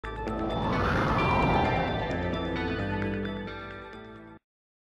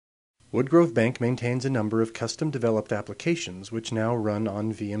Woodgrove Bank maintains a number of custom-developed applications which now run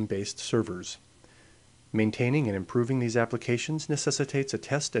on VM-based servers. Maintaining and improving these applications necessitates a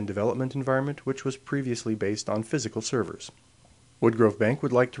test and development environment which was previously based on physical servers. Woodgrove Bank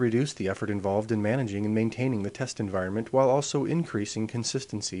would like to reduce the effort involved in managing and maintaining the test environment while also increasing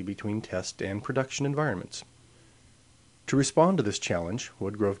consistency between test and production environments. To respond to this challenge,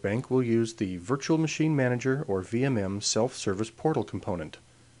 Woodgrove Bank will use the Virtual Machine Manager or VMM Self-Service Portal component.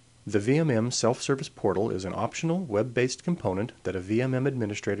 The VMM Self-Service Portal is an optional web-based component that a VMM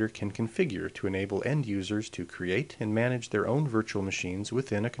administrator can configure to enable end users to create and manage their own virtual machines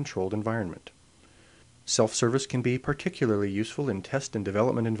within a controlled environment. Self-service can be particularly useful in test and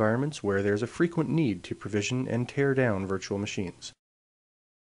development environments where there's a frequent need to provision and tear down virtual machines.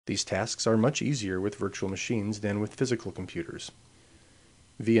 These tasks are much easier with virtual machines than with physical computers.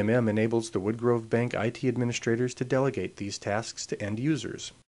 VMM enables the Woodgrove Bank IT administrators to delegate these tasks to end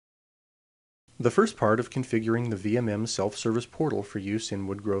users. The first part of configuring the VMM self-service portal for use in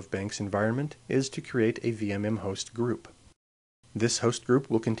Woodgrove Bank's environment is to create a VMM host group. This host group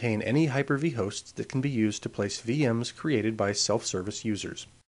will contain any Hyper-V hosts that can be used to place VMs created by self-service users.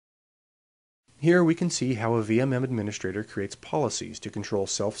 Here we can see how a VMM administrator creates policies to control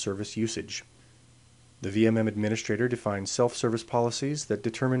self-service usage. The VMM administrator defines self-service policies that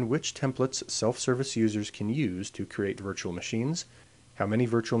determine which templates self-service users can use to create virtual machines, how many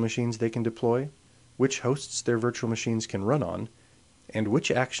virtual machines they can deploy, which hosts their virtual machines can run on, and which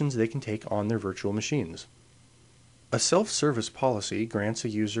actions they can take on their virtual machines. A self-service policy grants a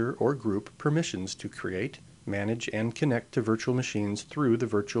user or group permissions to create, manage, and connect to virtual machines through the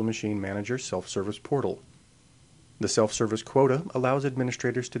Virtual Machine Manager self-service portal. The self-service quota allows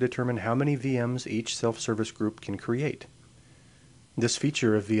administrators to determine how many VMs each self-service group can create. This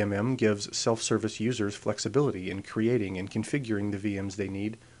feature of VMM gives self-service users flexibility in creating and configuring the VMs they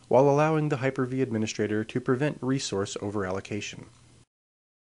need while allowing the Hyper-V administrator to prevent resource overallocation.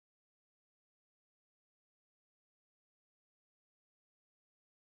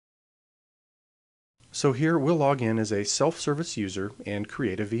 So here we'll log in as a self-service user and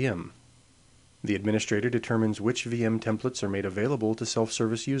create a VM. The administrator determines which VM templates are made available to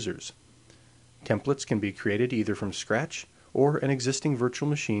self-service users. Templates can be created either from scratch or an existing virtual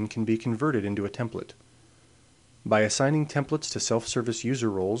machine can be converted into a template. By assigning templates to self-service user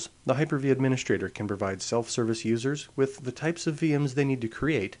roles, the Hyper-V administrator can provide self-service users with the types of VMs they need to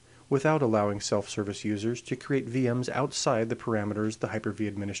create without allowing self-service users to create VMs outside the parameters the Hyper-V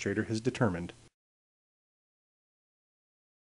administrator has determined.